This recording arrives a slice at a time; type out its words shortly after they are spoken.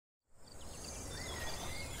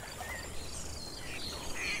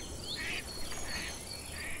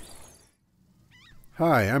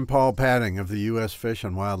Hi, I'm Paul Padding of the U.S. Fish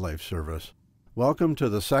and Wildlife Service. Welcome to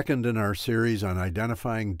the second in our series on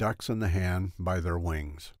identifying ducks in the hand by their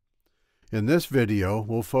wings. In this video,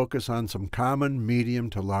 we'll focus on some common medium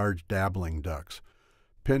to large dabbling ducks: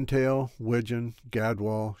 pintail, wigeon,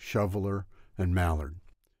 gadwall, shoveler, and mallard.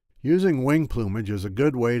 Using wing plumage is a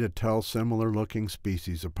good way to tell similar-looking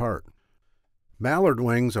species apart. Mallard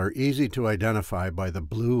wings are easy to identify by the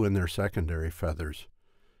blue in their secondary feathers.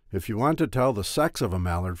 If you want to tell the sex of a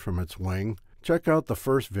mallard from its wing, check out the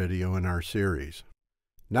first video in our series.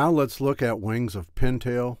 Now let's look at wings of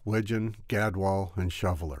pintail, wigeon, gadwall, and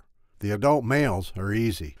shoveler. The adult males are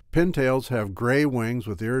easy. Pintails have gray wings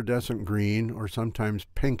with iridescent green or sometimes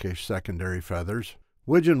pinkish secondary feathers.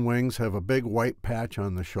 Wigeon wings have a big white patch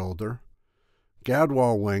on the shoulder.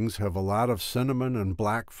 Gadwall wings have a lot of cinnamon and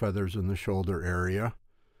black feathers in the shoulder area.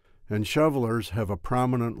 And shovelers have a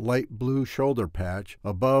prominent light blue shoulder patch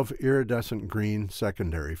above iridescent green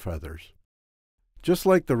secondary feathers. Just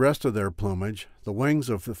like the rest of their plumage, the wings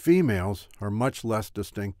of the females are much less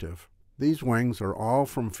distinctive. These wings are all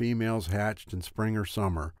from females hatched in spring or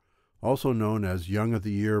summer, also known as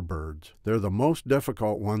young-of-the-year birds. They're the most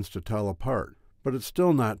difficult ones to tell apart, but it's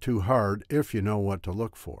still not too hard if you know what to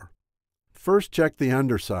look for. First, check the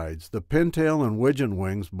undersides. The pintail and wigeon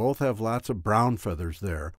wings both have lots of brown feathers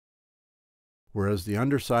there, whereas the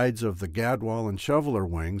undersides of the gadwall and shoveler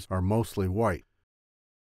wings are mostly white.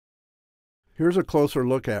 Here's a closer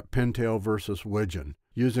look at pintail versus wigeon,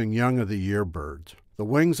 using young-of-the-year birds. The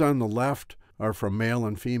wings on the left are from male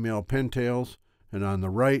and female pintails, and on the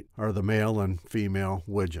right are the male and female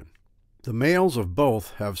wigeon. The males of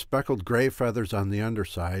both have speckled gray feathers on the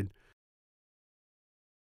underside,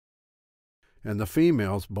 and the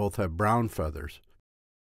females both have brown feathers.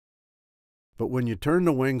 But when you turn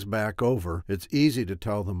the wings back over, it's easy to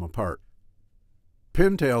tell them apart.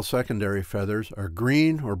 Pintail secondary feathers are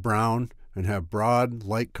green or brown and have broad,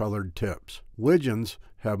 light-colored tips. Wigeons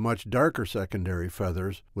have much darker secondary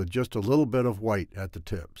feathers with just a little bit of white at the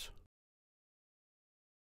tips.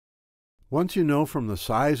 Once you know from the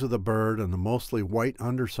size of the bird and the mostly white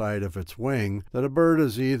underside of its wing that a bird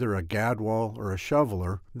is either a gadwall or a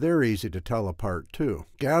shoveler, they're easy to tell apart too.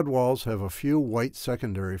 Gadwalls have a few white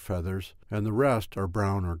secondary feathers, and the rest are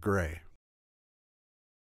brown or gray.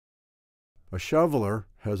 A shoveler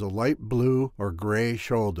has a light blue or gray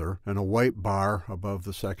shoulder and a white bar above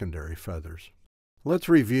the secondary feathers. Let's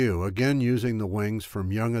review, again using the wings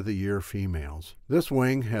from young-of-the-year females. This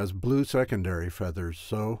wing has blue secondary feathers,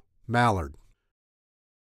 so mallard.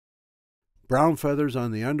 Brown feathers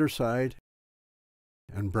on the underside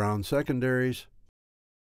and brown secondaries,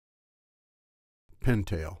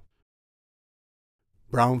 pintail.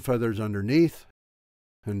 Brown feathers underneath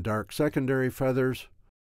and dark secondary feathers,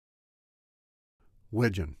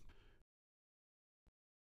 wigeon.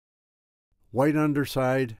 White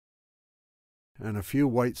underside and a few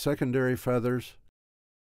white secondary feathers,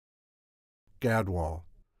 gadwall.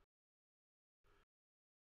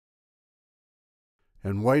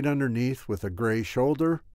 And white underneath with a gray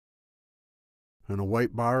shoulder and a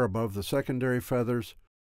white bar above the secondary feathers,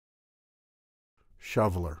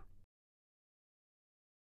 shoveler.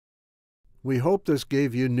 We hope this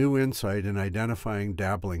gave you new insight in identifying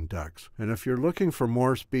dabbling ducks, and if you're looking for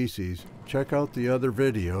more species, check out the other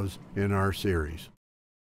videos in our series.